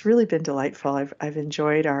Hour. It's really been delightful. I've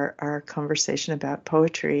enjoyed our conversation about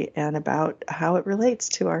poetry and about how it relates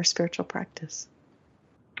to our spiritual practice.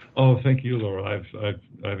 Oh, thank you, Laura.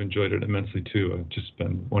 I've enjoyed it immensely too. It's just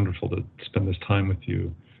been wonderful to spend this time with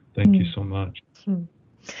you. Thank you so much.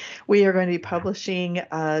 We are going to be publishing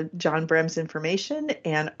John Brehm's information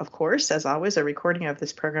and, of course, as always, a recording of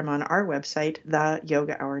this program on our website,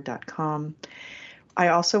 theyogahour.com. I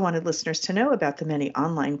also wanted listeners to know about the many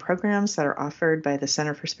online programs that are offered by the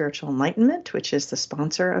Center for Spiritual Enlightenment, which is the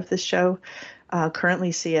sponsor of this show.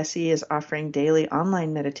 Currently, CSE is offering daily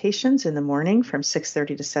online meditations in the morning from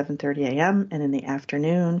 6:30 to 7:30 a.m. and in the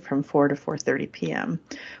afternoon from 4 to 4:30 p.m.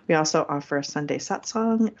 We also offer a Sunday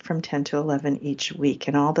satsang from 10 to 11 each week,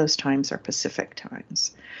 and all those times are Pacific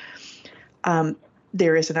times.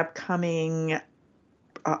 There is an upcoming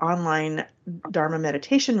online Dharma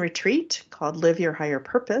meditation retreat called Live Your Higher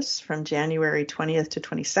Purpose from January 20th to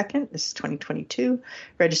 22nd. This is 2022.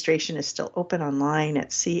 Registration is still open online at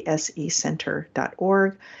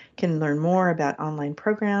csecenter.org. You can learn more about online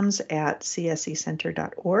programs at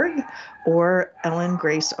csecenter.org or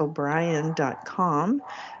ellengraceobrien.com.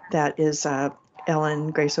 That is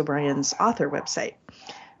Ellen Grace O'Brien's author website.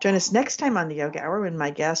 Join us next time on the Yoga Hour when my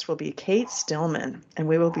guest will be Kate Stillman, and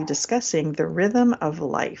we will be discussing the rhythm of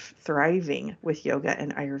life, thriving with yoga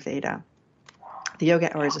and Ayurveda. The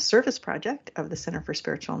Yoga Hour is a service project of the Center for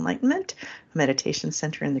Spiritual Enlightenment, a meditation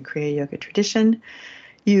center in the Kriya Yoga tradition.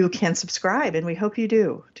 You can subscribe, and we hope you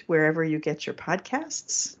do, to wherever you get your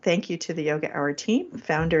podcasts. Thank you to the Yoga Hour team,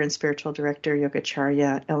 founder and spiritual director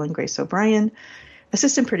Yogacharya Ellen Grace O'Brien,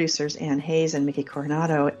 assistant producers Ann Hayes and Mickey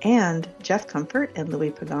Coronado, and Jeff Comfort and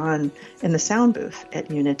Louis Pagan in the sound booth at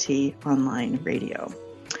Unity Online Radio.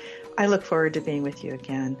 I look forward to being with you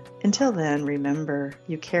again. Until then, remember,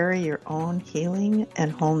 you carry your own healing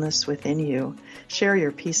and wholeness within you. Share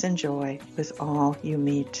your peace and joy with all you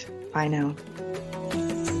meet. Bye now.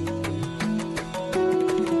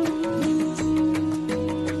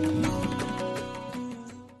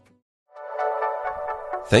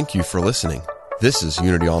 Thank you for listening. This is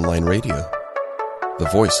Unity Online Radio, the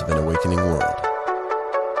voice of an awakening world.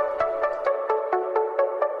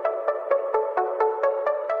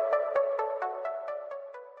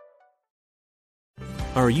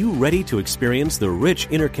 Are you ready to experience the rich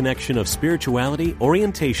interconnection of spirituality,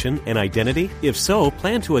 orientation, and identity? If so,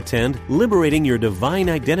 plan to attend Liberating Your Divine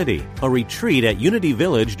Identity, a retreat at Unity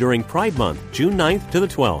Village during Pride Month, June 9th to the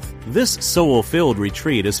 12th. This soul-filled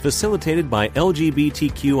retreat is facilitated by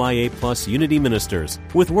LGBTQIA+ Unity ministers,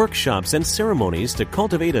 with workshops and ceremonies to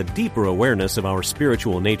cultivate a deeper awareness of our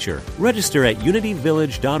spiritual nature. Register at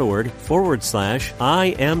unityvillage.org/I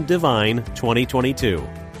Am Divine 2022.